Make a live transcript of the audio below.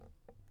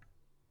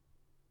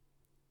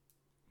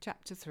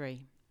Chapter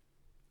 3.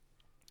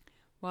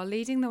 While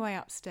leading the way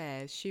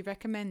upstairs, she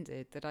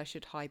recommended that I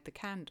should hide the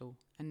candle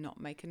and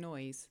not make a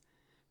noise,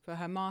 for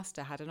her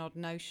master had an odd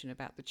notion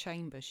about the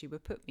chamber she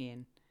would put me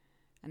in,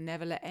 and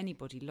never let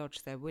anybody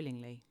lodge there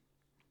willingly.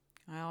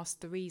 I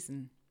asked the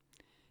reason.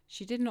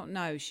 She did not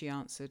know, she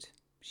answered.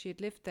 She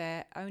had lived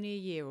there only a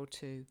year or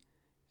two,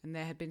 and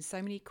there had been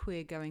so many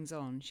queer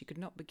goings-on she could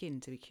not begin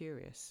to be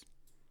curious.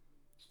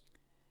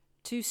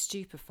 Too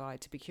stupefied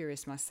to be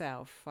curious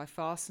myself, I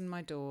fastened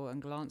my door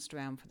and glanced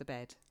round for the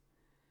bed.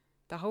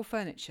 The whole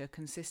furniture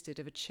consisted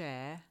of a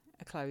chair,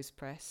 a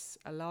clothes-press,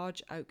 a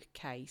large oak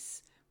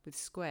case with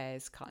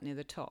squares cut near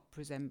the top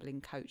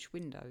resembling coach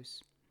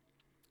windows.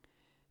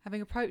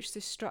 Having approached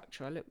this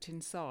structure, I looked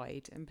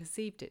inside and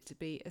perceived it to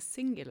be a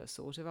singular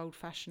sort of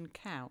old-fashioned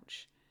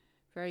couch,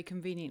 very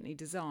conveniently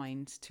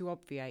designed to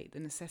obviate the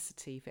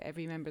necessity for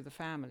every member of the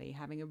family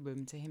having a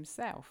room to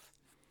himself.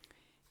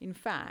 In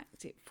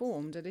fact, it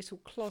formed a little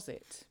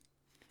closet.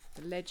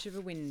 The ledge of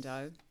a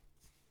window,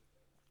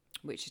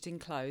 which it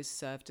enclosed,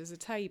 served as a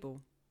table.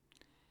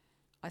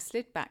 I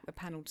slid back the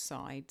panelled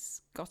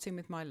sides, got in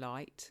with my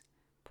light,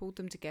 pulled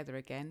them together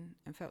again,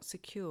 and felt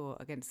secure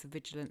against the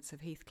vigilance of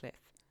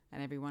Heathcliff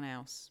and everyone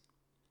else.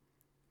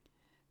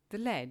 The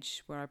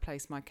ledge, where I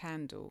placed my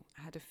candle,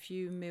 had a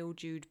few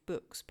mildewed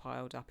books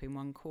piled up in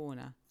one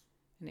corner,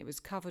 and it was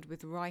covered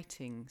with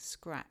writing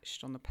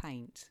scratched on the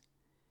paint.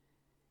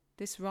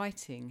 This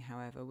writing,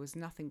 however, was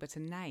nothing but a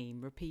name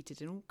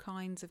repeated in all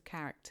kinds of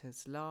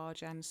characters,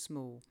 large and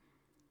small.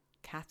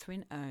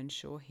 Catherine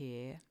Earnshaw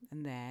here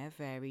and there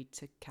varied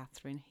to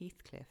Catherine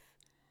Heathcliff,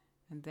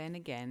 and then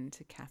again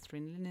to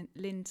Catherine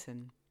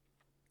Linton.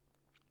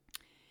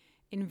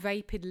 In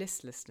vapid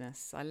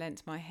listlessness, I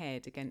leant my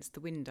head against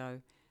the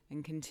window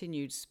and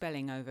continued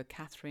spelling over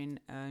Catherine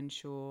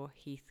Earnshaw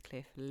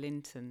Heathcliff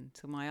Linton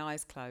till my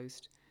eyes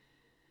closed.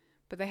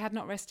 But they had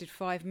not rested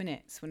 5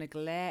 minutes when a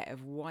glare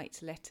of white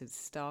letters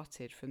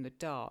started from the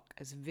dark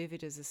as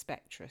vivid as a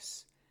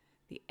spectrus.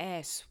 The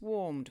air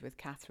swarmed with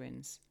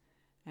Catherines,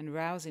 and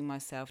rousing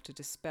myself to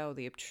dispel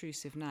the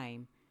obtrusive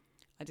name,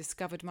 I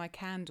discovered my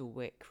candle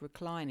wick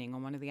reclining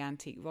on one of the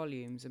antique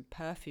volumes and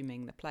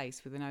perfuming the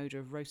place with an odour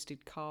of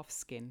roasted calf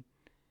skin.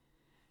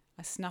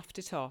 I snuffed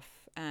it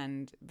off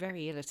and,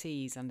 very ill at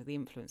ease under the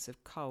influence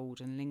of cold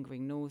and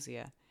lingering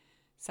nausea,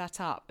 sat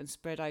up and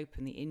spread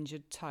open the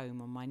injured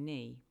tome on my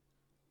knee.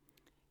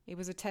 It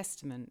was a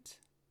testament,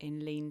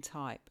 in lean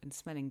type and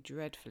smelling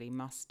dreadfully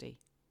musty.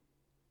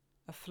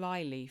 A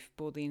fly-leaf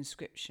bore the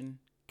inscription,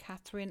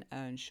 Catherine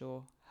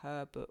Earnshaw,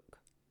 her book,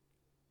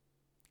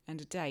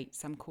 and a date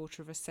some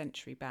quarter of a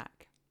century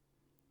back.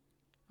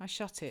 I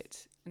shut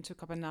it and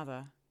took up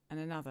another and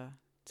another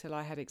till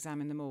I had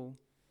examined them all.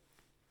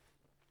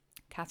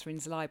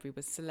 Catherine's library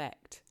was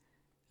select,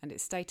 and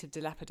its state of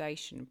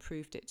dilapidation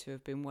proved it to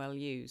have been well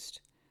used,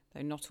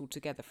 though not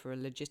altogether for a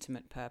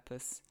legitimate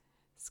purpose.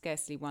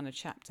 Scarcely one a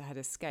chapter had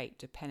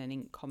escaped a pen and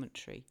ink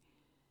commentary,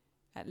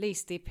 at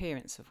least the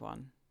appearance of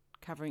one,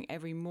 covering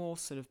every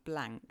morsel of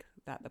blank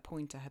that the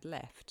pointer had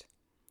left.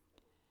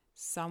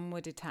 Some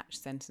were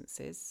detached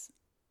sentences,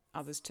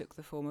 others took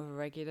the form of a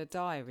regular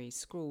diary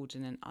scrawled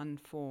in an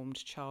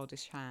unformed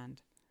childish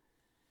hand.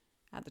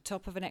 At the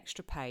top of an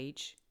extra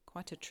page,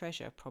 quite a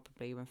treasure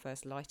probably when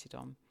first lighted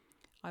on,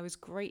 I was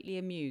greatly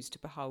amused to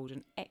behold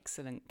an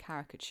excellent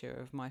caricature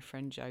of my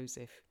friend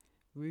Joseph,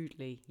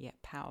 rudely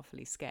yet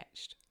powerfully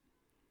sketched.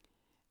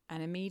 An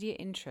immediate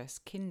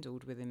interest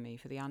kindled within me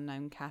for the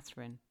unknown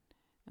Catherine,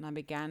 and I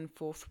began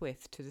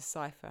forthwith to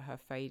decipher her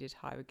faded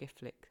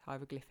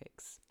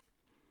hieroglyphics.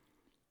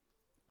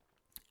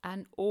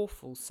 An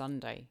awful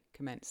Sunday,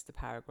 commenced the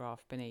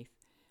paragraph beneath.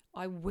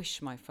 I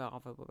wish my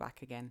father were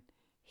back again.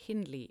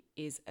 Hindley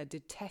is a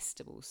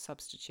detestable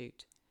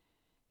substitute.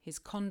 His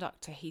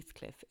conduct to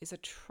Heathcliff is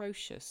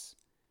atrocious.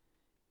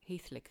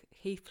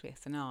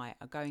 Heathcliff and I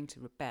are going to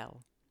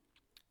rebel.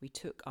 We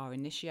took our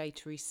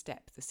initiatory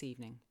step this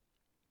evening.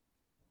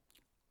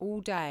 All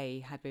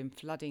day had been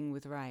flooding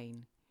with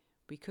rain.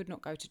 We could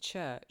not go to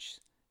church,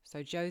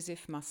 so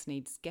Joseph must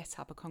needs get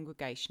up a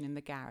congregation in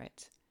the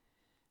garret.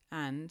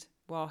 And,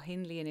 while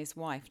Hindley and his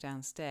wife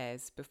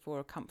downstairs, before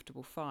a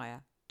comfortable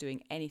fire,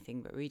 doing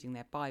anything but reading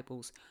their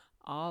Bibles,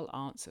 I'll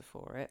answer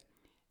for it,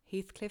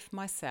 Heathcliff,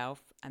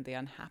 myself, and the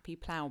unhappy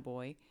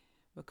ploughboy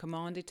were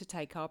commanded to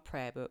take our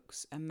prayer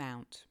books and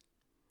mount.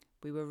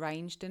 We were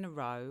ranged in a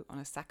row on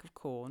a sack of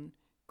corn,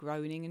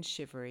 groaning and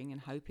shivering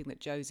and hoping that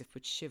Joseph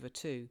would shiver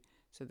too,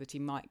 so that he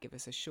might give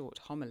us a short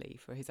homily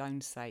for his own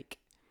sake.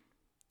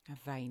 A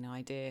vain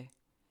idea.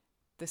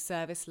 The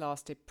service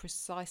lasted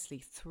precisely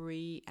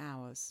 3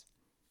 hours.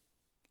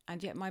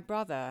 And yet my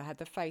brother had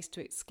the face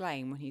to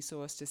exclaim when he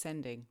saw us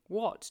descending,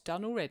 "What,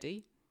 done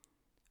already?"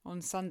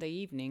 On Sunday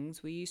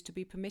evenings we used to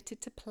be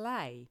permitted to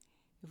play,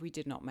 if we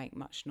did not make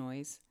much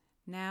noise.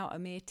 Now a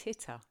mere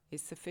titter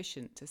is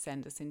sufficient to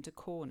send us into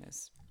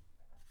corners.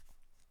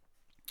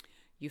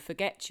 "You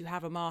forget you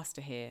have a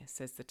master here,"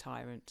 says the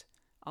tyrant.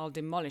 "I'll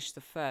demolish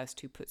the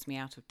first who puts me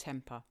out of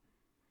temper.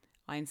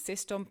 I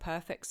insist on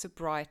perfect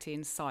sobriety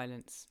and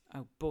silence."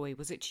 "Oh boy,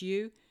 was it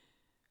you?"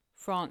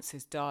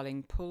 Francis,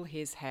 darling, pull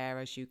his hair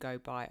as you go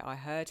by. I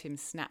heard him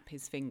snap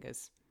his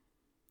fingers.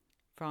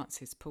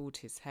 Francis pulled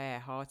his hair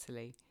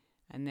heartily,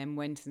 and then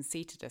went and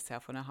seated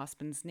herself on her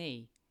husband's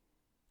knee.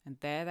 And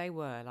there they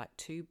were, like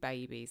two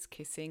babies,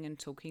 kissing and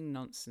talking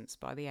nonsense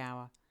by the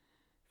hour.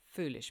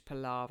 Foolish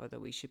palaver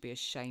that we should be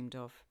ashamed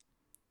of.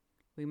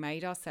 We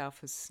made ourselves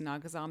as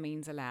snug as our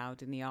means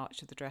allowed in the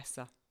arch of the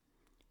dresser.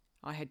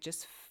 I had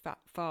just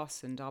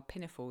fastened our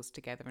pinafores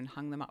together and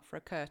hung them up for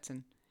a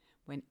curtain,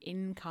 when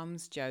in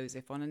comes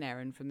Joseph on an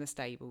errand from the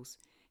stables.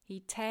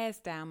 He tears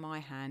down my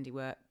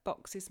handiwork,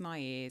 boxes my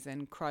ears,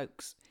 and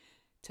croaks,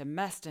 "To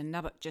Master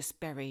Nubbut just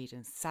buried,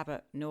 and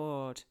Sabbath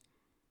gnawed,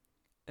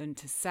 and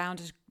to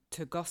sound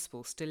to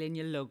gospel still in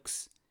your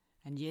lugs,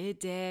 and ye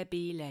dare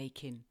be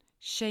laking.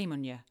 Shame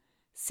on ye.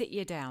 Sit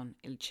ye down,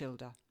 ill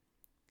childer.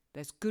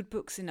 There's good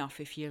books enough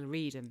if ye'll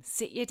read 'em.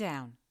 Sit ye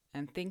down,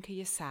 and think o'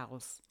 your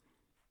sowls."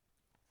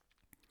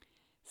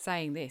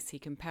 Saying this, he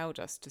compelled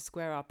us to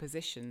square our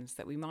positions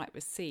that we might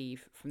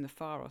receive from the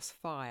pharos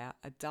fire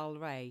a dull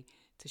ray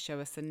to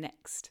show us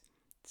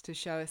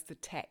the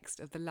text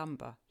of the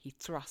lumber he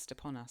thrust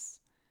upon us.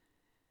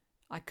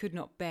 I could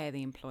not bear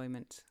the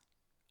employment.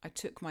 I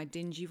took my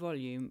dingy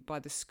volume by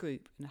the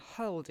scroop and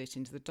hurled it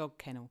into the dog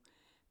kennel,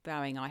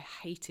 vowing I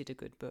hated a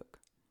good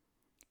book.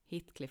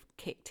 Heathcliff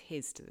kicked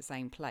his to the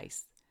same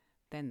place.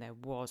 Then there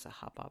was a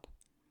hubbub.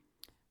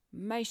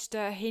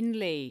 "Maister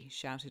Hindley,"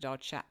 shouted our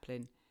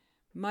chaplain.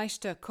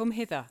 "Maister, come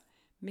hither.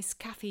 Miss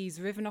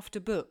Cathy's riven off the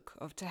book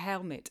of t'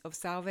 helmet of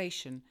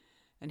salvation,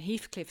 and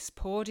Heathcliff's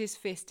poured his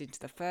fist into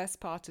the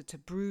first part of t'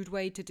 brood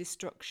way to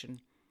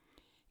destruction.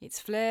 It's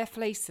flare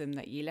fleesome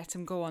that ye let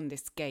him go on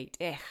this gate.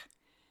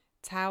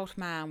 T'out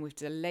man we've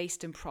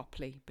laced him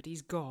properly, but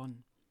he's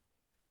gone."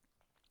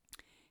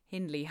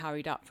 Hindley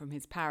hurried up from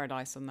his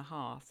paradise on the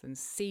hearth, and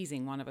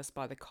seizing one of us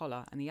by the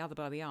collar and the other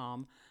by the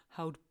arm,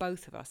 hurled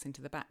both of us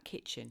into the back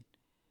kitchen,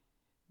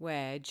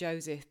 where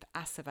Joseph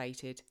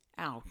asseverated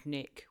 "Out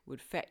Nick"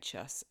 would fetch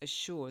us as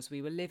sure as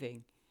we were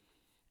living,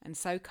 and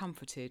so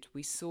comforted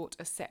we sought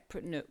a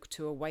separate nook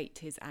to await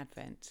his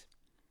advent.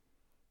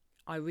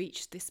 I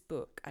reached this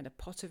book and a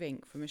pot of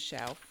ink from a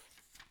shelf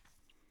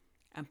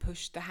and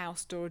pushed the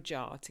house door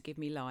ajar to give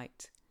me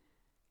light,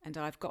 and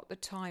I've got the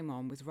time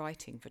on with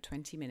writing for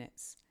 20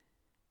 minutes.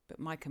 But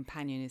my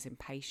companion is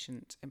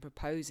impatient and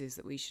proposes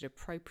that we should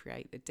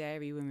appropriate the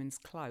dairywoman's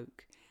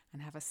cloak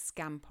and have a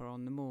scamper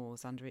on the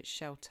moors under its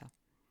shelter.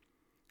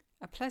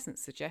 A pleasant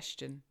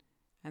suggestion,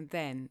 and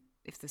then,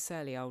 if the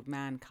surly old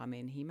man come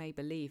in, he may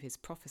believe his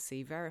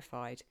prophecy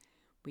verified.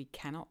 We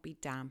cannot be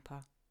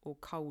damper or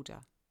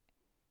colder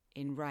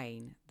in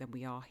rain than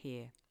we are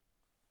here.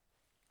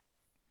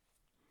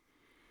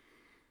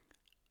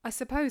 I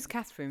suppose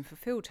Catherine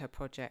fulfilled her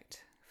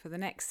project, for the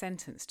next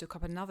sentence took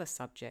up another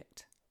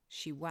subject.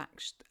 She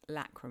waxed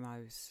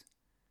lachrymose.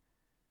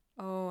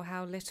 "Oh,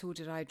 how little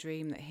did I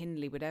dream that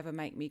Hindley would ever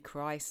make me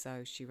cry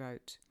so," she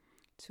wrote,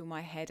 "till my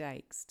head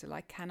aches, till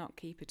I cannot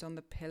keep it on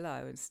the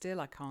pillow, and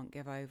still I can't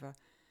give over.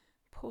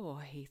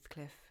 Poor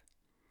Heathcliff.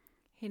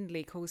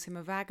 Hindley calls him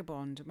a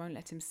vagabond and won't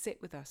let him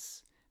sit with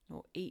us,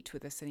 nor eat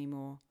with us any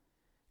more.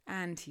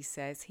 And he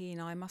says he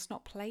and I must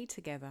not play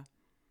together,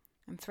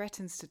 and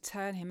threatens to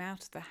turn him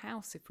out of the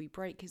house if we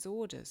break his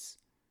orders.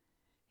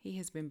 He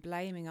has been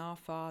blaming our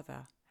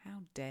father,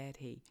 how dared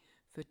he,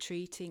 for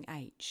treating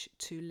H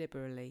too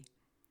liberally,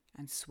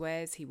 and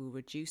swears he will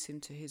reduce him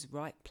to his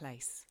right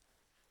place."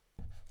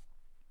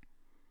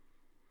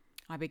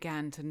 I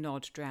began to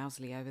nod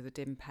drowsily over the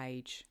dim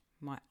page.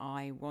 My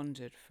eye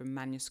wandered from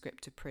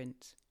manuscript to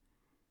print.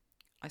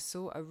 I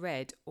saw a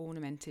red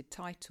ornamented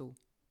title,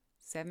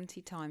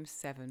 70 times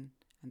 7,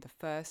 and the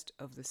first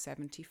of the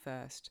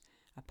 71st,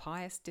 a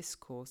pious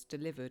discourse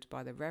delivered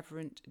by the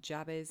Reverend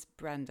Jabez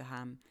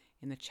Branderham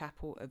in the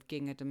chapel of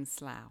Gingerdom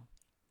Slough.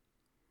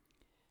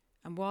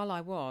 And while I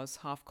was,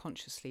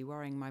 half-consciously,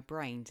 worrying my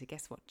brain to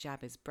guess what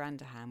Jabez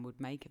Branderham would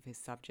make of his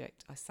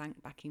subject, I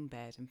sank back in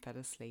bed and fell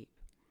asleep.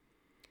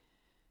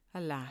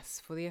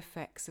 Alas, for the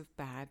effects of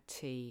bad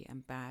tea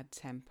and bad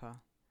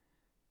temper.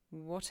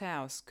 What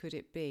else could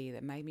it be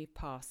that made me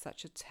pass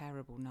such a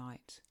terrible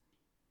night?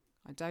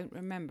 I don't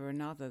remember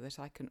another that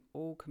I can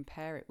all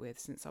compare it with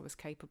since I was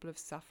capable of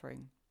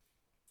suffering.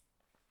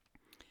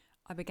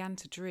 I began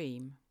to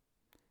dream.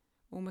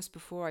 Almost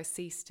before I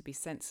ceased to be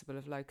sensible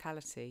of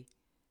locality,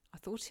 I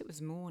thought it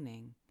was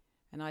morning,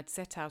 and I'd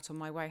set out on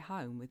my way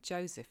home with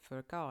Joseph for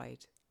a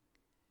guide.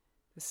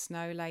 The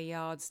snow lay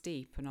yards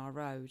deep on our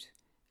road,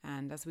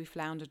 and as we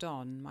floundered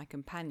on, my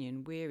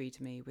companion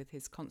wearied me with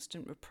his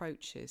constant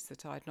reproaches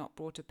that I had not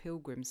brought a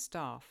pilgrim's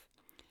staff,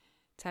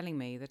 telling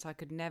me that I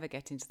could never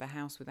get into the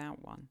house without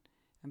one,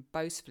 and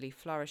boastfully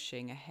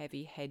flourishing a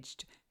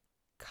heavy-hedged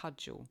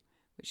cudgel,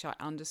 which I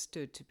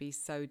understood to be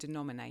so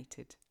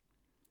denominated.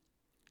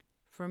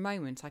 For a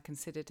moment I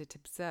considered it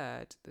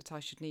absurd that I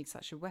should need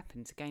such a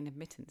weapon to gain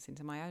admittance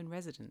into my own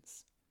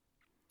residence.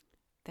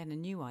 Then a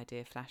new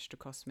idea flashed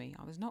across me.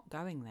 I was not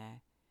going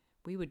there.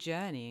 We were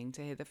journeying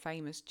to hear the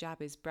famous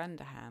Jabez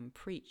Branderham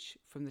preach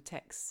from the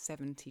text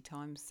 70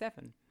 times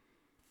 7.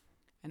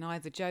 and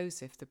either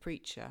Joseph the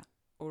preacher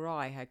or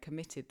I had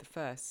committed the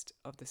first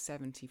of the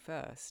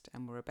 71st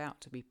and were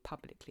about to be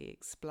publicly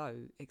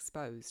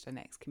exposed and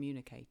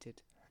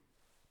excommunicated.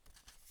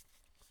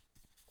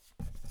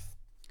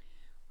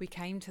 We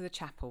came to the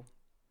chapel.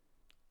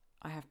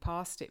 I have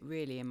passed it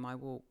really in my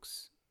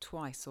walks,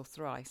 twice or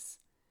thrice.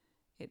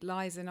 It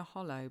lies in a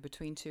hollow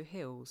between two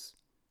hills,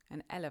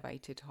 an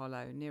elevated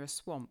hollow near a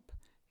swamp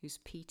whose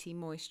peaty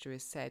moisture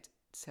is said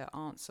to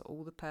answer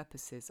all the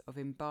purposes of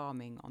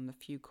embalming on the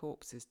few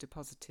corpses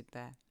deposited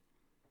there.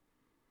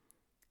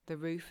 The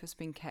roof has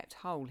been kept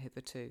whole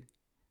hitherto,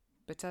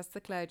 but as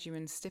the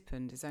clergyman's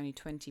stipend is only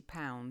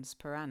 £20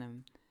 per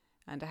annum,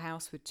 and a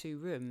house with 2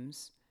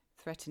 rooms,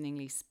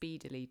 threateningly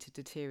speedily to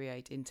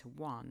deteriorate into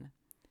one,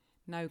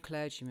 no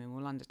clergyman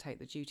will undertake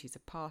the duties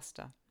of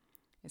pastor,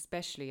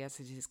 especially as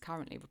it is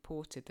currently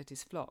reported that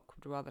his flock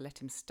would rather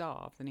let him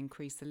starve than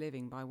increase the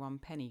living by 1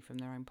 penny from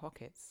their own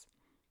pockets.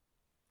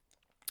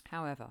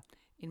 However,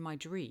 in my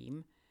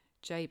dream,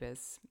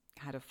 Jabez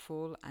had a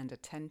full and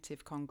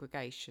attentive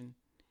congregation,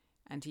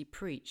 and he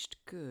preached,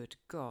 good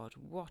God,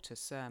 what a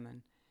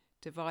sermon,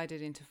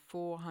 divided into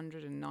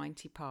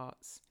 490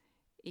 parts,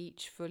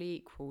 each fully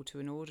equal to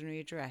an ordinary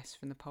address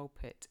from the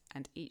pulpit,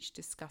 and each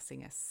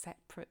discussing a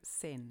separate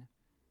sin.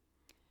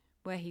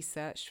 Where he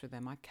searched for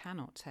them, I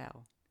cannot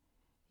tell.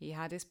 He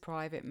had his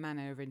private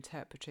manner of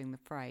interpreting the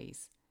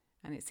phrase,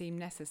 and it seemed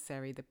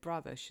necessary the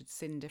brother should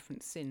sin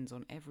different sins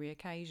on every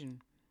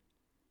occasion.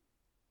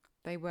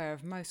 They were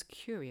of most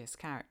curious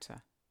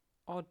character,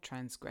 odd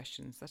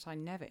transgressions that I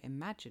never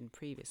imagined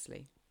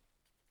previously.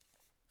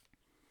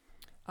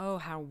 Oh,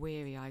 how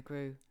weary I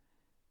grew!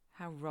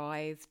 How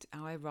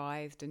I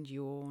writhed and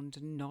yawned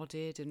and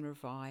nodded and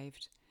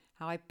revived,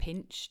 how I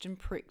pinched and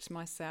pricked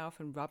myself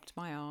and rubbed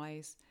my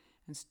eyes,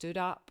 and stood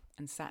up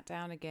and sat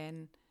down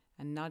again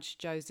and nudged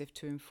Joseph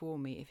to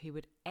inform me if he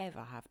would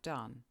ever have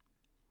done.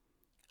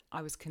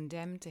 I was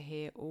condemned to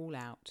hear all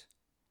out.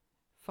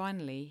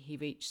 Finally, he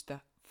reached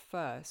the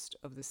first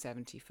of the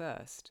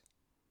 71st.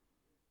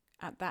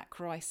 At that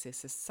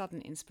crisis, a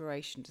sudden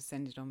inspiration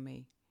descended on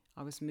me.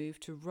 I was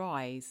moved to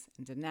rise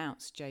and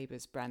denounce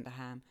Jabez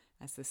Branderham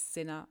as the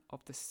sinner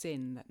of the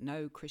sin that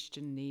no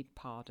Christian need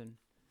pardon.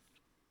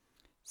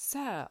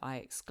 "Sir," I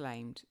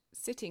exclaimed,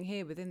 "sitting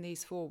here within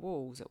these 4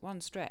 walls at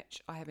one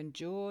stretch, I have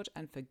endured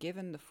and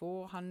forgiven the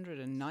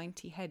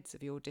 490 heads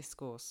of your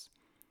discourse.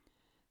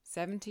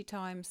 70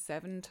 times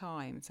 7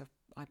 times have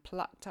I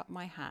plucked up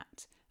my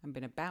hat and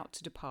been about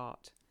to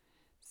depart.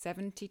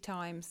 70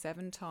 times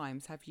 7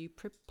 times have you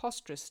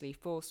preposterously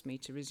forced me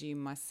to resume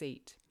my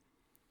seat.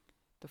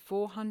 The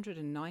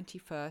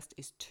 491st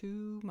is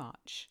too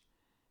much.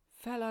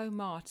 Fellow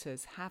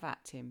martyrs, have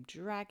at him,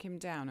 drag him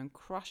down and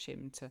crush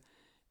him to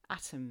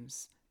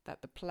atoms,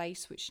 that the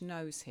place which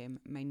knows him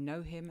may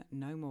know him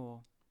no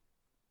more."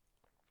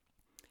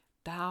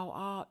 "Thou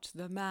art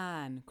the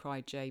man,"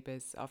 cried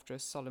Jabez after a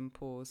solemn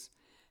pause,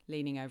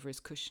 leaning over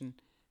his cushion.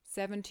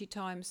 70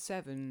 times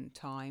 7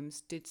 times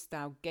didst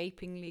thou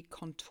gapingly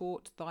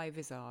contort thy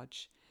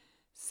visage.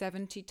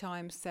 70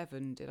 times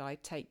 7 did I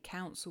take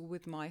counsel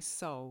with my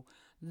soul.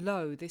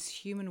 Lo,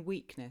 this human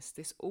weakness,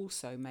 this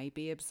also may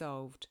be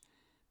absolved.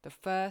 The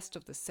first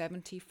of the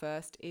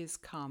 71st is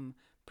come.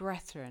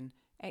 Brethren,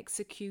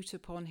 execute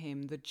upon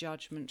him the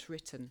judgment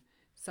written.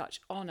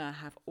 Such honour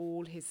have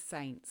all his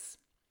saints.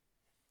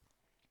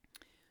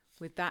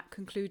 With that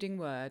concluding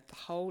word, the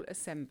whole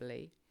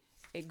assembly,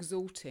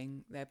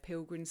 exalting their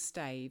pilgrim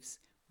staves,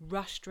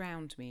 rushed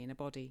round me in a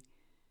body,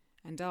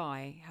 and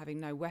I, having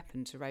no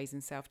weapon to raise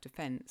in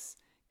self-defence,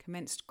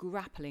 commenced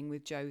grappling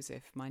with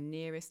Joseph, my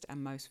nearest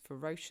and most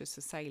ferocious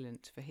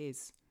assailant, for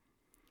his.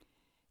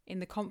 In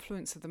the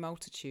confluence of the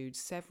multitude,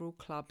 several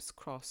clubs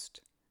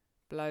crossed.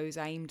 Blows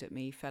aimed at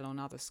me fell on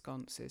other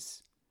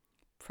sconces.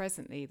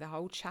 Presently the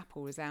whole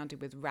chapel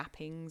resounded with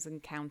rappings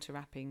and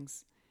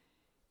counter-rappings.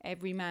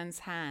 Every man's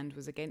hand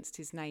was against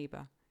his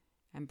neighbour,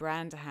 and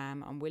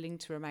Branderham, unwilling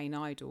to remain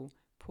idle,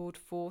 poured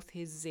forth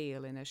his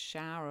zeal in a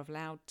shower of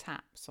loud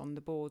taps on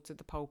the boards of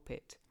the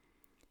pulpit,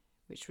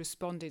 which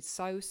responded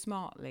so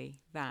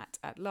smartly that,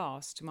 at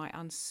last, to my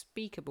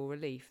unspeakable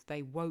relief,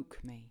 they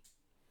woke me.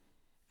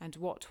 And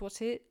what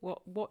was it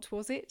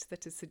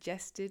that had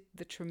suggested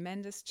the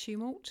tremendous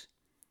tumult?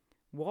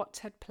 What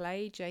had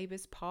played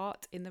Jabez's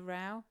part in the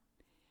row?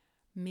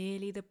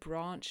 Merely the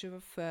branch of a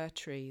fir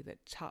tree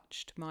that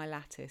touched my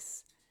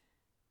lattice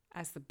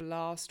as the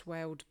blast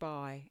wailed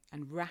by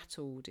and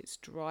rattled its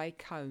dry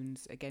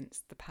cones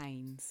against the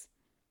panes.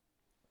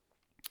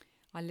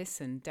 I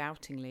listened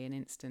doubtingly an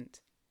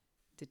instant,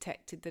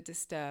 detected the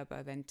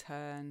disturber, then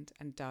turned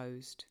and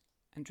dozed,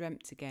 and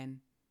dreamt again,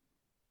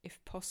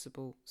 if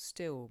possible,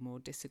 still more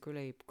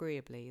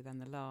disagreeably than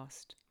the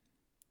last.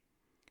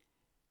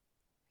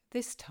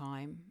 This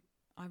time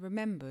I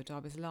remembered I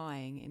was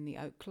lying in the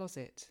oak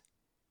closet,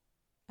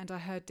 and I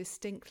heard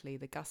distinctly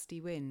the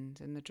gusty wind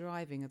and the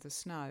driving of the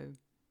snow.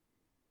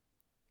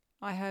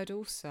 I heard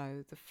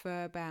also the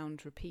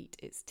fur-bound repeat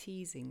its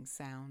teasing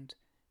sound,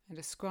 and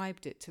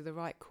ascribed it to the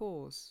right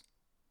cause.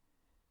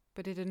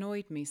 but it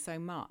annoyed me so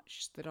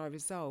much that I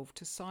resolved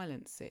to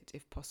silence it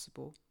if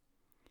possible.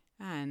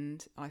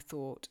 And, I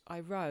thought, I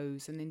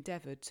rose and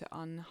endeavoured to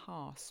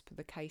unhasp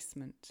the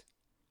casement.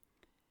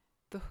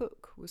 The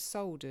hook was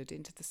soldered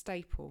into the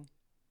staple,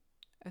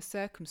 a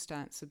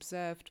circumstance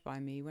observed by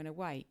me when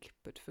awake,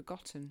 but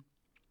forgotten.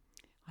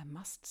 I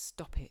must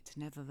stop it,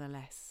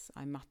 nevertheless,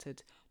 I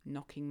muttered,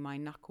 knocking my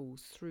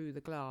knuckles through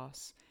the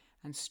glass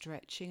and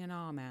stretching an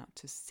arm out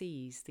to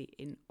seize the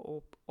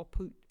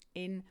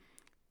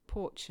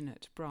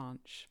importunate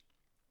branch,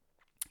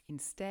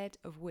 instead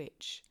of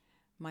which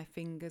my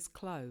fingers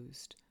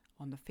closed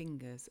on the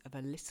fingers of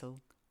a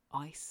little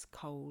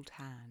ice-cold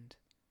hand.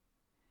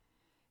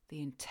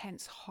 The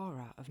intense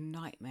horror of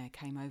nightmare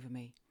came over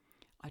me.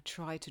 I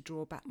tried to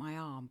draw back my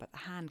arm, but the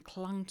hand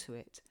clung to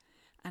it,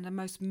 and a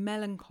most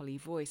melancholy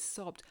voice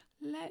sobbed,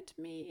 "Let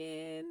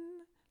me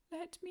in!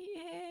 Let me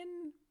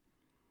in!"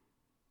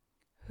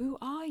 "Who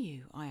are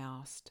you?" I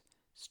asked,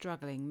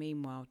 struggling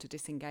meanwhile to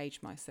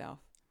disengage myself.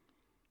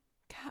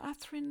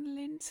 "Catherine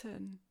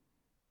Linton,"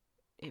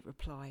 it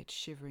replied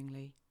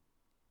shiveringly.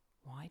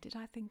 Why did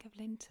I think of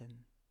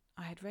Linton?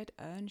 I had read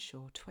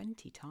Earnshaw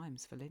 20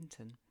 times for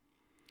Linton.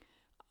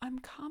 "I'm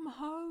come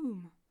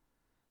home.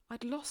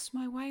 I'd lost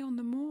my way on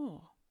the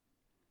moor."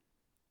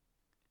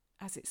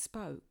 As it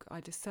spoke, I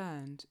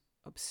discerned,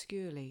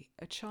 obscurely,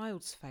 a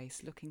child's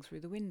face looking through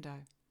the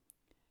window.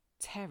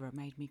 Terror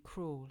made me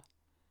crawl,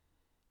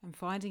 and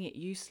finding it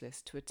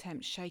useless to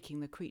attempt shaking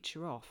the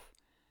creature off,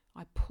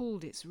 I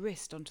pulled its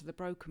wrist onto the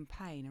broken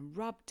pane and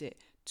rubbed it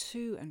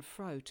to and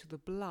fro till the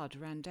blood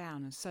ran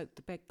down and soaked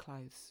the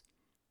bedclothes.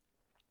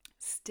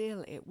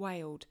 Still it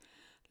wailed,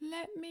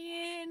 "Let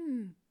me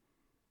in,"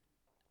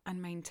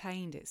 and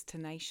maintained its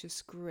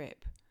tenacious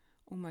grip,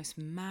 almost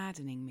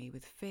maddening me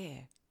with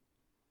fear.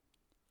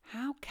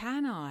 "How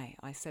can I?"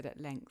 said at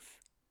length.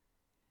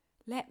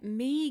 "Let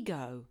me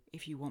go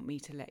if you want me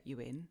to let you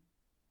in."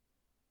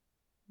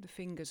 The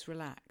fingers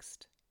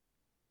relaxed.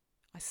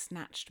 I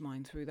snatched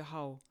mine through the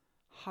hole,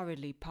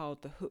 hurriedly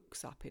piled the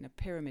hooks up in a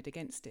pyramid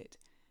against it,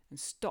 and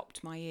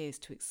stopped my ears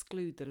to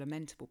exclude the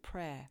lamentable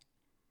prayer.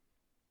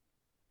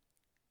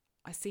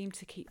 I seemed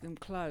to keep them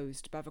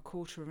closed above a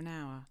quarter of an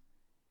hour,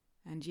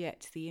 and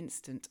yet the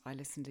instant I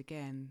listened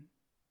again,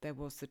 there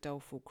was the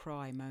doleful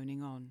cry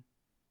moaning on.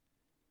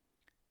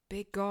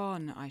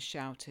 "Begone," I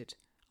shouted.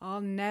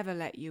 "I'll never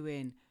let you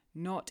in,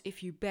 not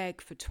if you beg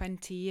for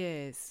 20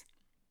 years.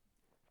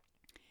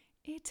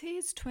 "It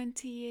is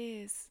 20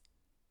 years,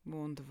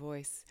 mourned the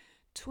voice.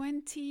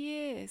 20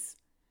 years.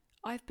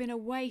 I've been a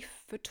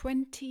waif for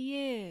 20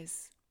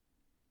 years.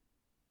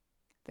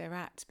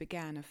 Thereat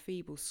began a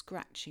feeble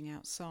scratching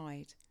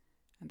outside,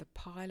 and the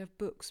pile of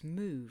books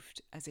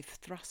moved as if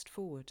thrust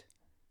forward.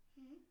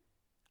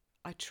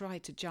 I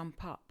tried to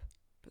jump up,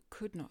 but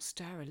could not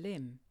stir a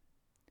limb,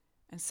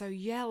 and so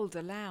yelled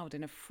aloud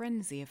in a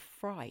frenzy of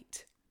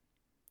fright.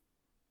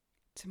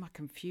 To my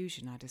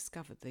confusion, I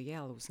discovered the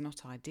yell was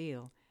not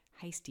ideal.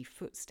 Hasty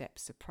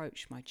footsteps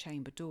approached my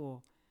chamber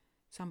door.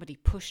 Somebody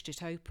pushed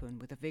it open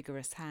with a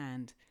vigorous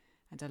hand,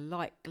 and a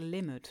light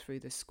glimmered through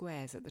the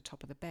squares at the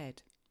top of the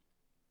bed.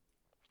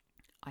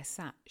 I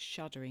sat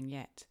shuddering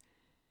yet,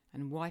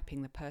 and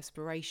wiping the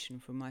perspiration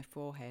from my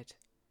forehead.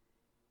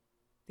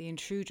 The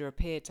intruder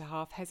appeared to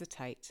half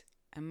hesitate,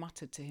 and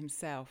muttered to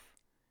himself.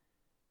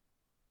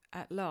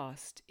 At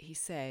last he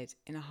said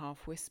in a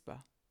half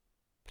whisper,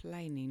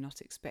 plainly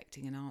not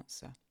expecting an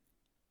answer,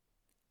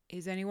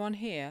 "Is anyone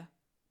here?"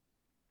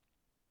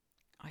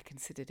 I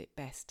considered it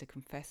best to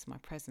confess my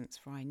presence,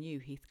 for I knew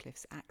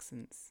Heathcliff's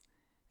accents,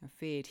 and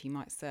feared he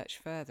might search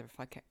further if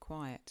I kept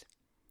quiet.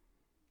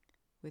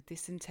 With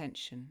this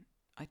intention,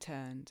 I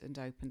turned and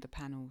opened the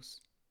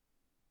panels.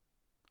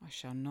 I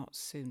shall not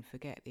soon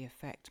forget the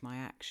effect my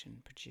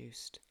action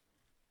produced.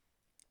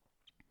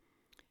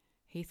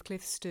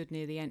 Heathcliff stood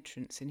near the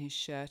entrance in his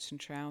shirt and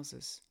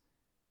trousers,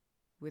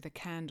 with a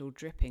candle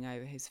dripping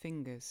over his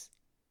fingers,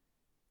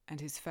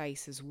 and his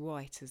face as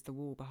white as the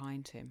wall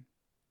behind him.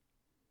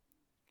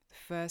 The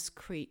first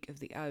creak of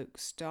the oak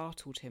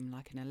startled him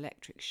like an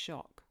electric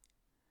shock.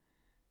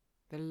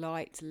 The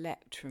light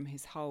leapt from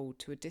his hold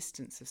to a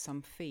distance of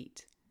some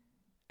feet,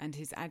 and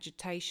his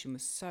agitation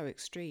was so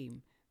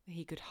extreme that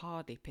he could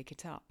hardly pick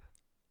it up.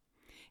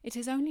 "It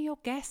is only your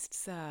guest,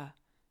 sir,"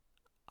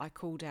 I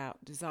called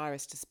out,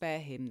 desirous to spare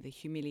him the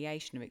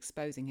humiliation of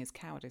exposing his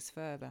cowardice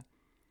further.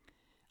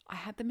 "I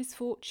had the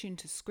misfortune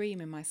to scream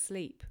in my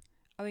sleep,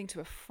 owing to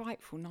a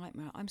frightful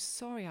nightmare. I'm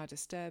sorry I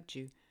disturbed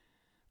you."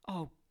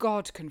 "Oh,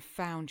 God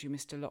confound you,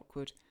 Mr.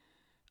 Lockwood.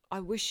 I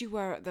wish you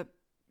were at the—"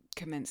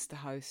 commenced the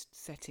host,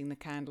 setting the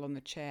candle on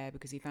the chair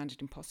because he found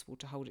it impossible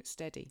to hold it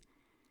steady.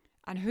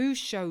 "And who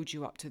showed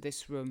you up to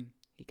this room?"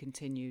 he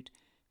continued,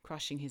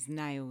 crushing his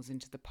nails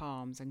into the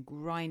palms and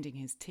grinding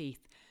his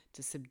teeth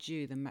to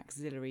subdue the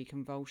maxillary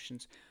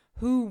convulsions.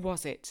 "Who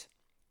was it?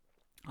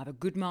 I've a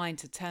good mind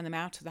to turn them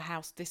out of the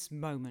house this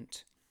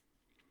moment."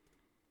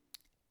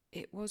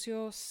 "It was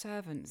your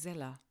servant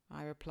Zillah,"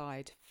 I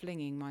replied,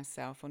 flinging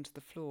myself onto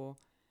the floor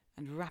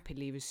and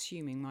rapidly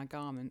resuming my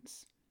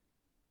garments.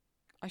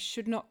 I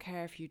should not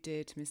care if you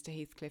did, Mr.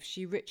 Heathcliff.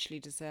 She richly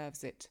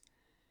deserves it.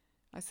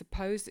 I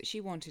suppose that she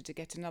wanted to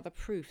get another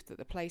proof that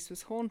the place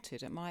was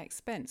haunted at my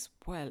expense.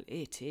 Well,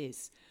 it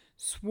is,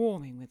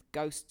 swarming with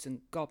ghosts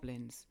and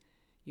goblins.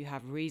 You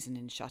have reason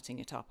in shutting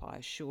it up, I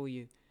assure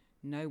you.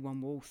 No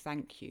one will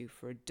thank you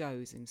for a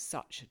doze in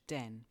such a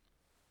den.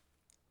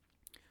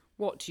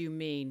 What do you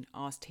mean?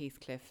 Asked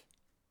Heathcliff.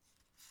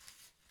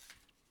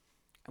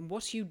 And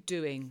what are you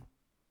doing?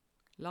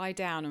 Lie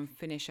down and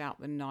finish out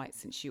the night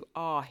since you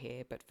are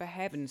here, but for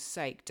heaven's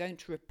sake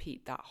don't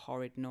repeat that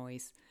horrid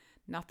noise.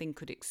 Nothing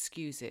could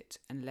excuse it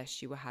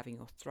unless you were having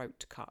your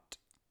throat cut.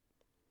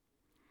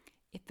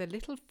 If the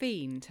little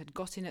fiend had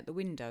got in at the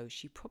window,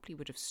 she probably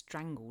would have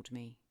strangled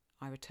me,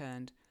 I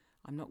returned.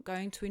 I'm not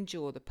going to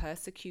endure the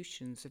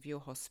persecutions of your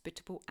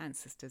hospitable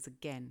ancestors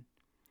again.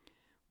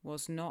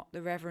 Was not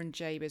the Reverend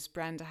Jabez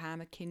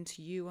Branderham akin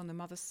to you on the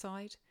mother's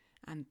side?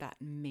 And that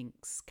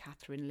minx,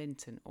 Catherine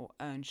Linton, or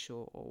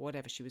Earnshaw, or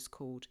whatever she was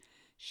called,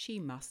 she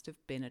must have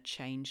been a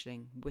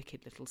changeling,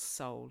 wicked little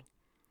soul.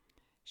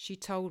 She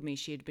told me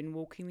she had been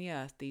walking the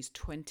earth these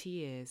 20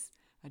 years,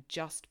 a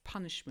just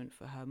punishment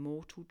for her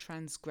mortal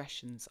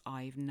transgressions,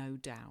 I've no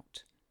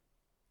doubt.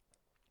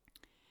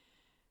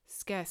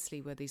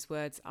 Scarcely were these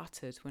words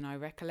uttered when I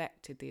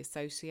recollected the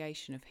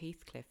association of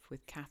Heathcliff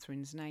with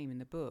Catherine's name in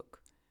the book,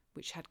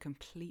 which had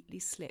completely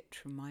slipped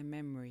from my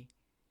memory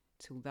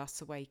till thus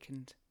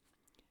awakened.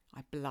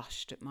 I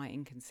blushed at my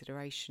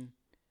inconsideration,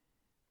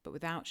 but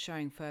without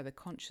showing further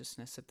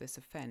consciousness of this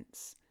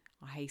offence,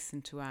 I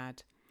hastened to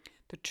add,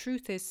 "The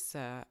truth is,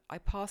 sir, I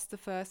passed the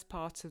first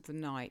part of the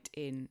night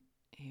in—"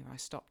 Here I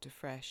stopped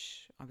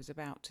afresh. I was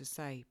about to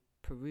say,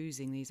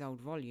 perusing these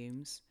old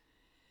volumes.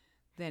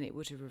 Then it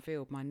would have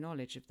revealed my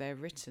knowledge of their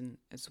written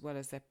as well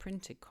as their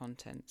printed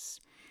contents.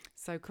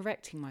 So,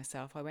 correcting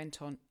myself, I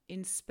went on,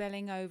 "in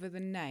spelling over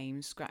the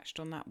name scratched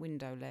on that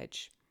window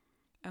ledge.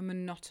 A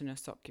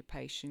monotonous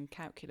occupation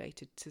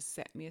calculated to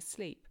set me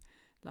asleep,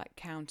 like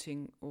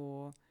counting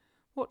or—"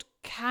 "What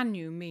can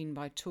you mean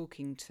by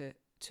talking to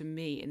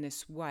me in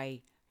this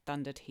way?"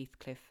 thundered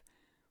Heathcliff,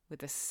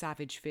 with a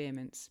savage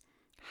vehemence.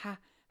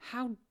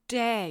 How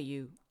dare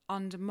you,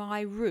 under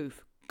my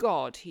roof?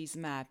 God, he's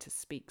mad to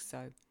speak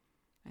so."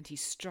 And he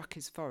struck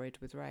his forehead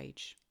with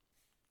rage.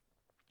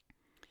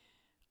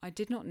 I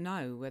did not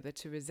know whether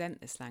to resent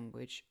this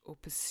language or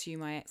pursue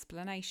my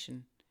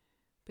explanation,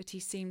 but he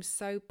seemed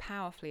so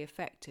powerfully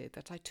affected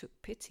that I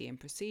took pity and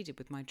proceeded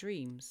with my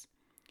dreams,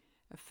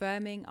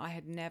 affirming I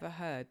had never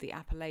heard the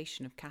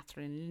appellation of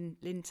Catherine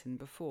Linton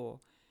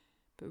before,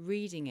 but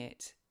reading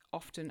it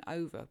often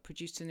over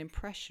produced an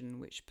impression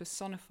which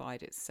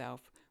personified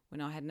itself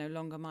when I had no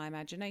longer my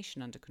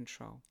imagination under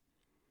control.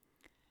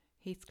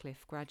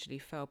 Heathcliff gradually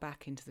fell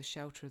back into the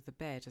shelter of the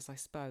bed as I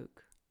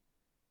spoke,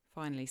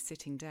 finally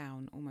sitting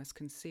down almost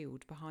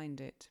concealed behind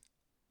it.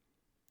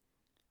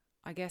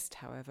 I guessed,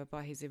 however,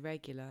 by his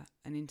irregular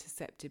and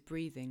intercepted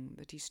breathing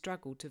that he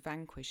struggled to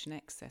vanquish an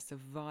excess of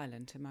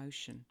violent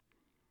emotion.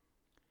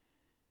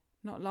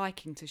 Not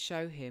liking to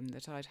show him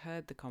that I had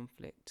heard the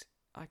conflict,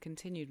 I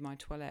continued my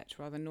toilette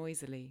rather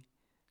noisily,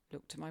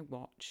 looked at my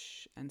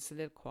watch, and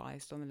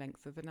soliloquised on the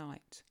length of the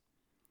night.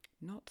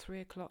 Not 3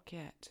 o'clock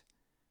yet.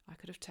 I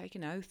could have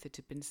taken oath it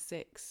had been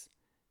 6.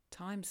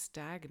 Time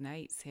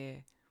stagnates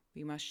here.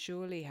 We must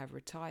surely have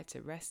retired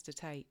to rest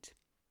at 8.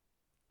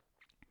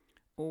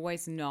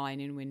 "Always 9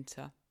 in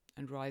winter,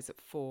 and rise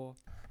at 4,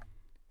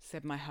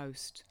 said my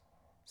host,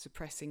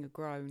 suppressing a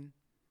groan,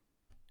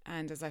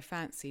 and, as I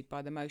fancied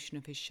by the motion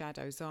of his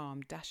shadow's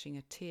arm, dashing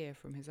a tear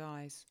from his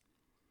eyes.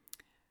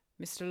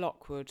 "Mr.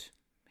 Lockwood,"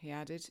 he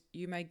added,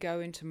 "you may go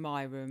into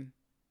my room.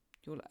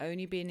 You'll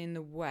only be in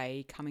the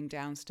way coming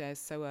downstairs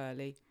so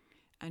early,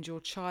 and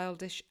your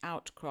childish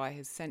outcry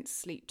has sent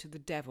sleep to the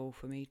devil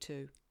for me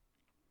too."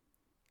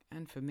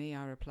 "And for me,"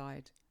 I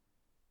replied.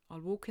 "I'll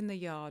walk in the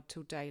yard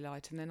till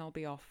daylight, and then I'll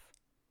be off,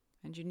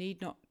 and you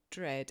need not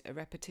dread a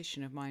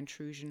repetition of my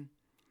intrusion.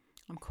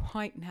 I'm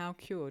quite now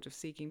cured of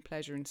seeking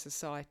pleasure in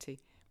society,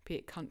 be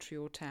it country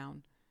or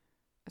town.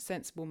 A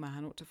sensible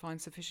man ought to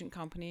find sufficient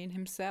company in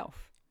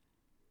himself."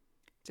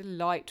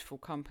 "Delightful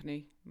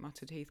company,"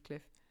 muttered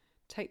Heathcliff.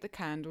 "Take the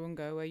candle and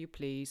go where you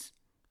please.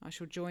 I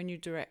shall join you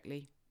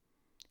directly.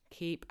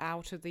 Keep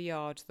out of the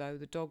yard, though.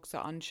 The dogs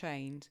are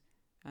unchained,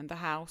 and the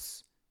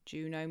house,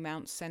 Juno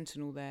mounts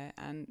sentinel there,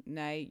 and,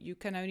 nay, you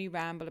can only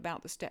ramble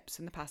about the steps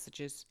and the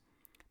passages.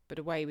 But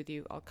away with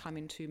you, I'll come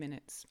in 2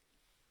 minutes."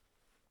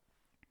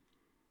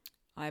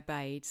 I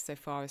obeyed so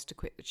far as to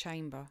quit the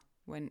chamber,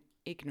 when,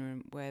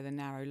 ignorant where the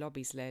narrow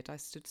lobbies led, I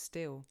stood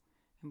still,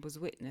 and was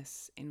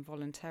witness,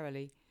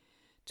 involuntarily,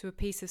 to a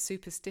piece of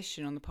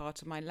superstition on the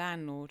part of my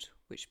landlord,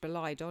 which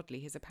belied oddly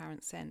his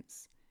apparent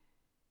sense.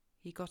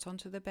 He got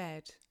onto the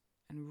bed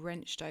and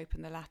wrenched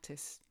open the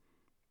lattice,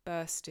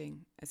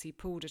 bursting, as he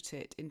pulled at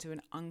it, into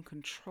an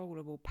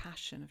uncontrollable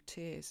passion of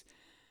tears.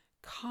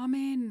 Come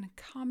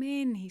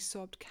in, he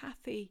sobbed.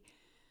 "Cathy,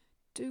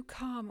 do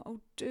come,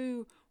 oh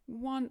do,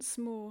 once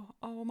more.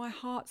 Oh, my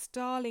heart's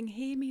darling,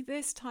 hear me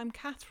this time,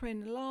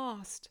 Catherine,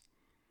 last."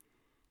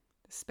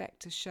 The The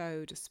spectre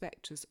showed a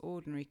spectre's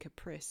ordinary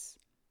caprice.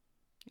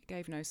 It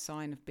gave no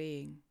sign of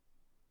being.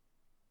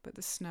 But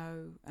the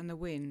snow and the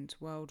wind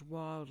whirled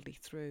wildly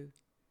through,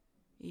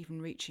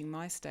 even reaching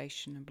my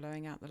station and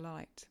blowing out the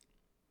light.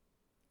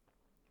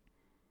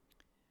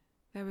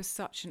 There was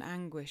such an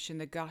anguish in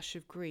the gush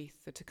of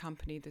grief that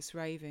accompanied this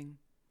raving,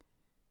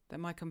 that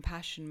my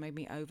compassion made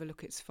me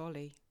overlook its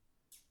folly,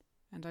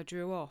 and I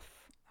drew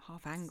off,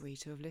 half angry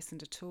to have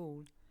listened at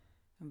all,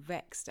 and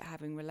vexed at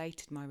having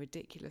related my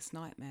ridiculous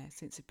nightmare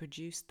since it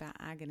produced that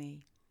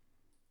agony,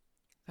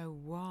 though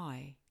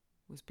why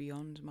was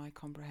beyond my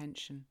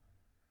comprehension.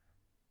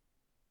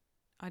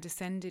 I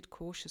descended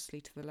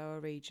cautiously to the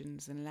lower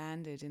regions and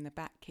landed in the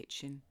back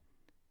kitchen,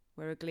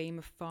 where a gleam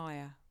of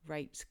fire,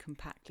 raked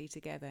compactly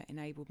together,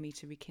 enabled me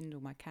to rekindle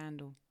my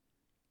candle.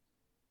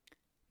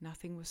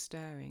 Nothing was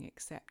stirring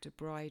except a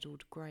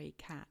bridled grey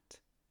cat,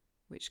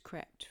 which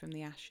crept from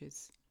the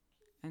ashes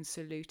and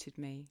saluted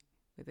me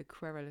with a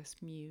querulous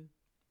mew.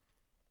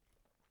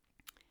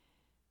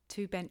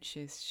 2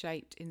 benches,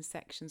 shaped in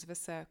sections of a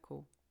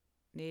circle,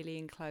 nearly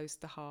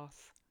enclosed the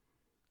hearth.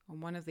 On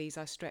one of these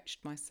I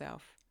stretched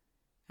myself,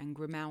 and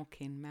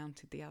Grimalkin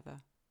mounted the other.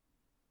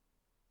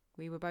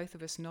 We were both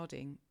of us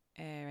nodding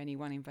ere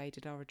anyone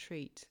invaded our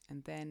retreat,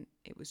 and then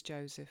it was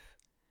Joseph,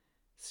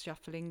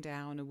 shuffling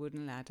down a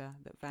wooden ladder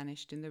that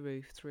vanished in the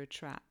roof through a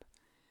trap,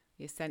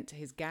 the ascent to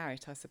his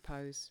garret, I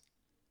suppose.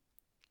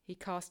 He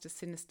cast a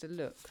sinister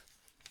look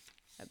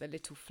at the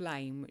little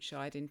flame which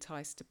I had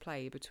enticed to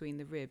play between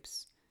the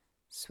ribs,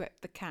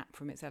 swept the cap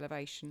from its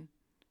elevation,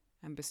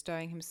 and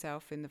bestowing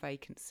himself in the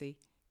vacancy,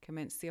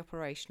 commenced the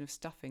operation of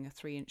stuffing a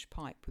 3-inch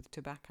pipe with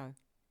tobacco.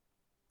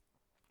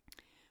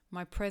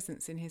 My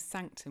presence in his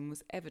sanctum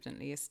was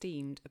evidently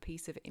esteemed a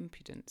piece of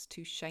impudence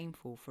too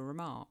shameful for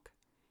remark.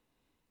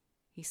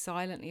 He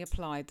silently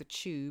applied the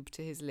tube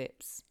to his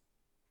lips,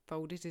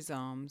 folded his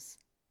arms,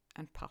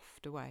 and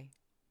puffed away.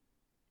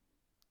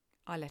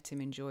 I let him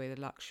enjoy the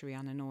luxury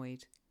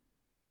unannoyed,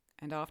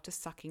 and after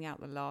sucking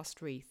out the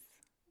last wreath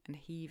and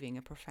heaving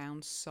a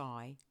profound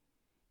sigh,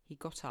 he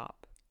got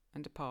up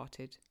and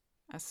departed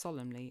as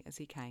solemnly as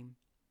he came.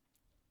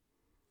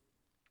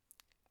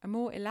 A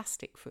more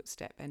elastic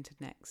footstep entered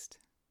next,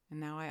 and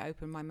now I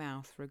opened my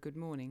mouth for a good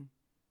morning,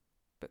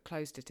 but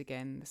closed it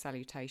again, the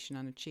salutation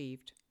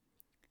unachieved.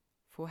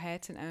 For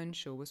Hareton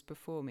Earnshaw was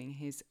performing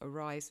his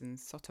orisons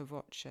sotto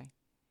voce,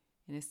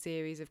 in a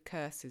series of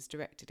curses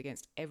directed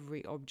against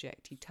every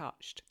object he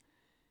touched,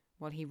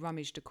 while he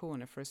rummaged a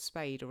corner for a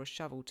spade or a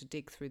shovel to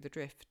dig through the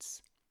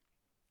drifts.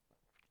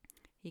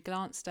 He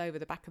glanced over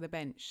the back of the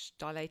bench,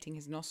 dilating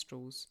his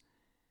nostrils,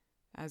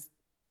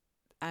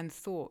 and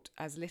thought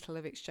as little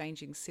of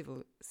exchanging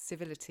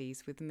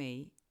civilities with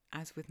me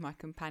as with my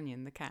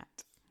companion the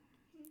cat.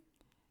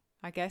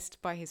 I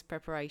guessed by his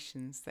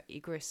preparations that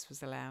egress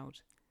was allowed,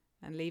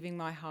 and leaving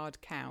my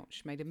hard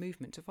couch, made a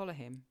movement to follow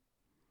him.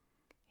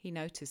 He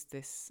noticed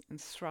this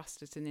and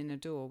thrust at an inner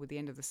door with the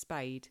end of the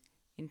spade,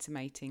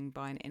 intimating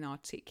by an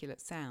inarticulate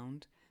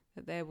sound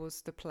that there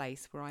was the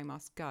place where I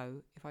must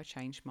go if I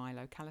changed my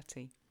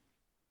locality.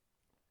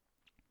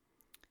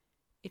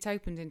 It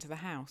opened into the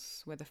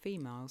house, where the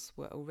females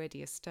were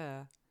already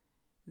astir,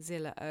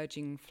 Zillah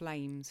urging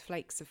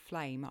flakes of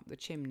flame up the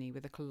chimney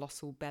with a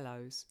colossal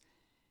bellows,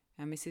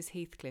 and Mrs.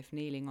 Heathcliff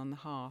kneeling on the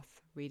hearth,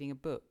 reading a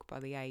book by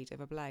the aid of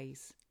a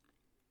blaze.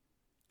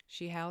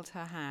 She held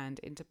her hand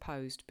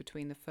interposed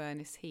between the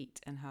furnace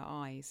heat and her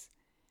eyes,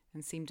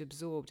 and seemed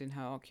absorbed in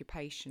her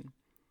occupation,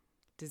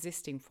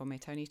 desisting from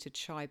it only to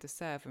chide the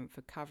servant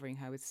for covering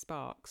her with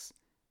sparks,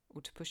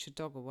 or to push a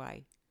dog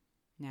away,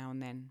 now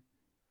and then,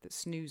 that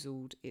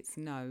snoozled its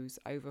nose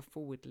over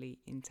forwardly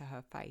into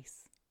her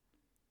face.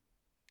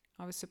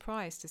 I was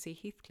surprised to see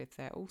Heathcliff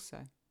there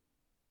also.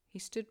 He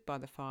stood by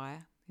the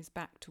fire, his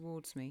back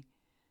towards me,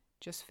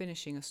 just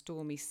finishing a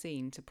stormy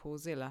scene to poor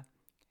Zillah,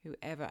 who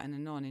ever and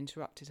anon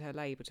interrupted her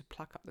labour to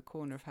pluck up the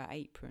corner of her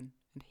apron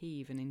and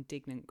heave an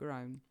indignant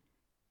groan.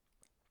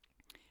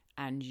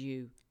 "And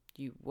you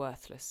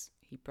worthless,"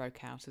 he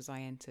broke out as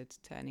I entered,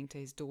 turning to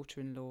his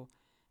daughter-in-law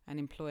and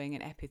employing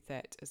an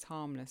epithet as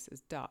harmless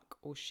as duck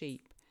or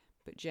sheep,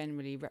 but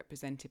generally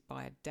represented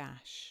by a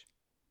dash.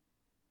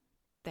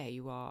 "There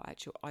you are,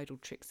 at your idle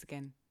tricks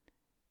again.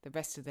 The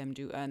rest of them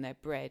do earn their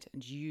bread,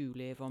 and you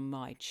live on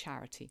my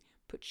charity.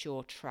 Put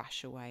your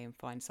trash away and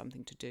find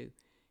something to do.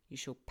 You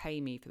shall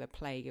pay me for the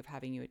plague of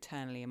having you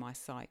eternally in my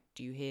sight.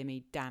 Do you hear me,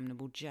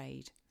 damnable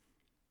jade?"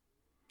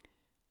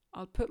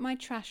 "I'll put my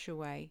trash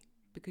away,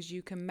 because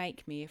you can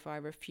make me if I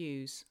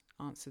refuse,"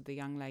 answered the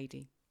young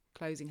lady,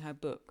 closing her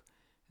book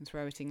and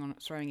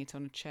throwing it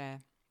on a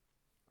chair.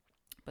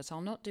 "But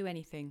I'll not do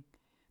anything,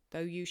 though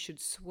you should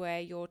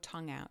swear your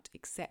tongue out,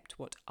 except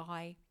what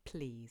I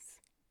please."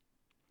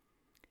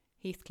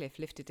 Heathcliff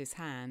lifted his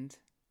hand,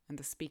 and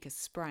the speaker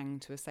sprang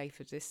to a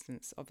safer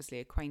distance, obviously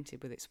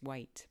acquainted with its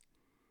weight.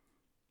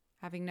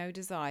 Having no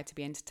desire to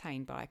be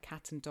entertained by a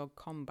cat-and-dog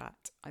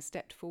combat, I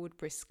stepped forward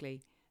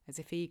briskly, as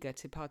if eager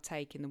to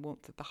partake in the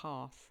warmth of the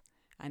hearth,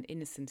 and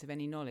innocent of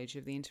any knowledge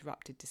of the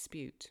interrupted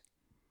dispute.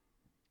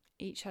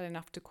 Each had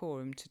enough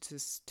decorum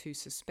to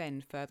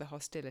suspend further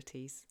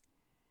hostilities.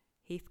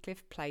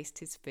 Heathcliff placed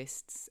his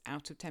fists,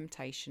 out of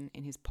temptation,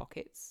 in his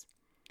pockets.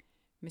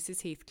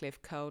 Mrs.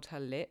 Heathcliff curled her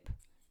lip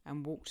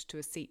and walked to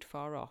a seat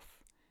far off,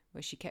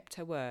 where she kept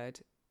her word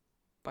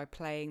by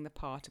playing the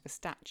part of a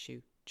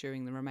statue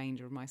during the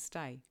remainder of my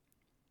stay.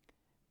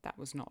 That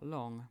was not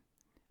long.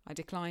 I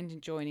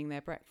declined joining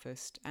their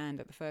breakfast,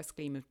 and at the first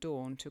gleam of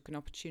dawn took an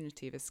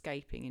opportunity of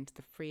escaping into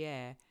the free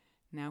air,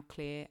 now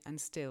clear and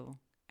still,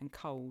 and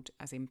cold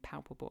as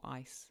impalpable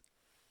ice.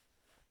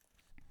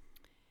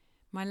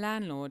 My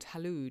landlord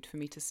hallooed for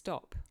me to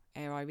stop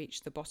ere I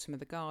reached the bottom of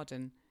the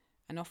garden,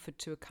 and offered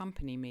to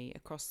accompany me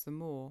across the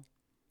moor.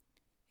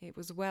 It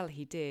was well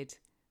he did,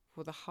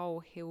 for the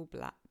whole hill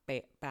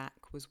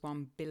back was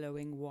one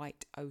billowing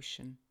white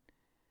ocean,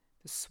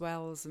 the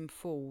swells and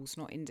falls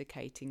not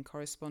indicating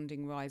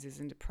corresponding rises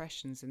and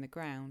depressions in the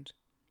ground.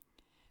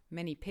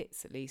 Many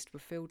pits, at least, were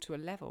filled to a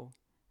level,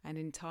 and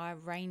entire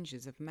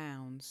ranges of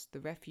mounds, the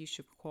refuse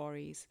of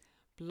quarries,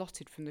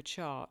 blotted from the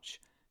chart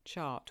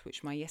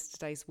which my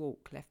yesterday's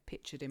walk left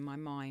pictured in my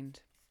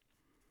mind.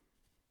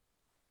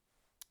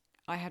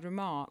 I had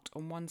remarked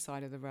on one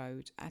side of the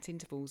road, at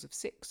intervals of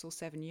 6 or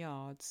 7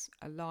 yards,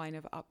 a line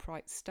of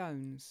upright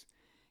stones,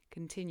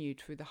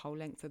 continued through the whole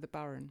length of the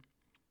burren.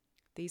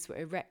 These were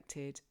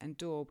erected and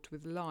daubed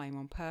with lime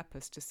on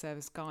purpose to serve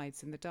as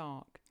guides in the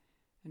dark,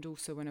 and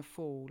also when a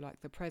fall,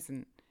 like the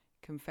present,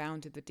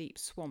 confounded the deep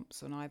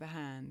swamps on either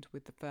hand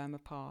with the firmer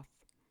path.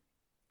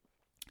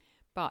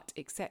 But,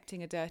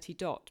 excepting a dirty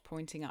dot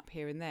pointing up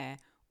here and there,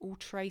 all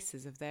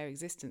traces of their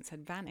existence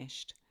had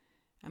vanished,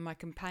 and my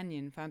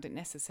companion found it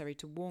necessary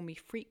to warn me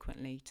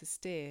frequently to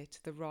steer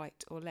to the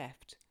right or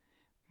left,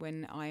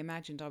 when I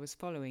imagined I was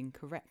following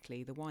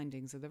correctly the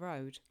windings of the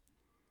road.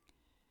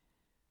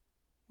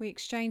 We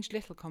exchanged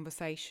little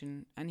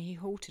conversation, and he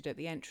halted at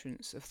the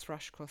entrance of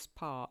Thrushcross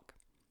Park,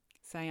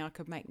 saying I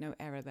could make no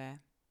error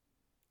there.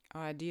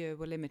 Our adieux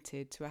were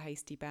limited to a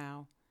hasty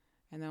bow,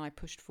 and then I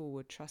pushed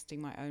forward, trusting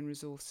my own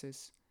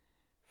resources,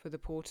 for the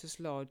porter's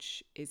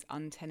lodge is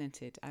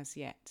untenanted as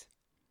yet.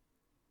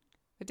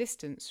 The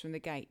distance from the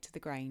gate to the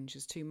Grange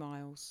is 2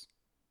 miles.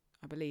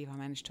 I believe I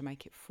managed to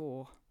make it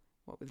 4,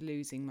 what with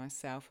losing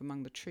myself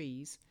among the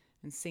trees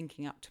and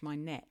sinking up to my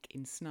neck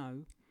in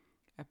snow,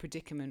 a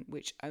predicament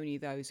which only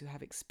those who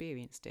have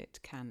experienced it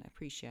can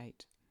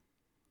appreciate.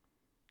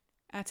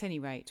 At any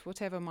rate,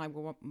 whatever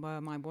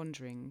were my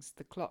wanderings,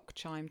 the clock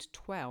chimed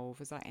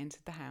 12 as I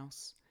entered the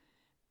house,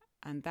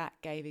 and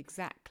that gave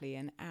exactly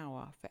an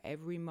hour for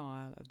every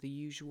mile of the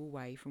usual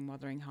way from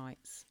Wuthering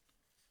Heights.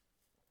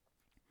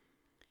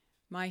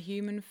 My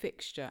human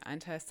fixture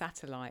and her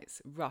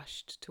satellites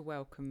rushed to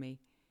welcome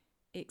me,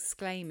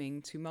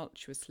 exclaiming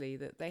tumultuously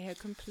that they had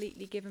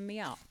completely given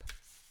me up.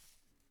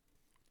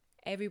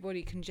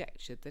 Everybody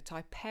conjectured that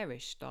I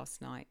perished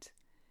last night,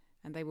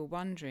 and they were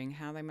wondering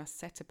how they must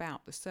set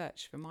about the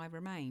search for my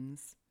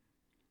remains.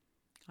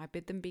 I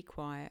bid them be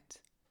quiet,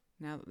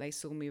 now that they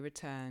saw me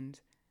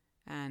returned,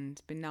 and,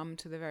 benumbed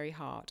to the very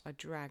heart, I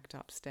dragged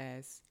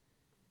upstairs,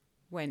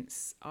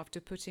 whence,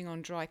 after putting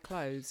on dry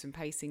clothes and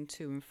pacing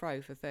to and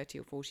fro for 30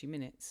 or 40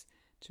 minutes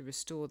to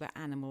restore the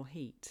animal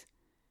heat,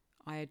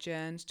 I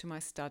adjourned to my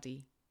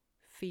study,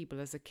 feeble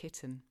as a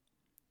kitten,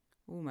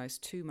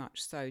 almost too much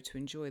so to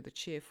enjoy the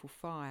cheerful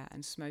fire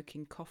and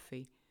smoking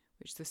coffee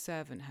which the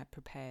servant had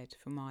prepared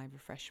for my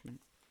refreshment.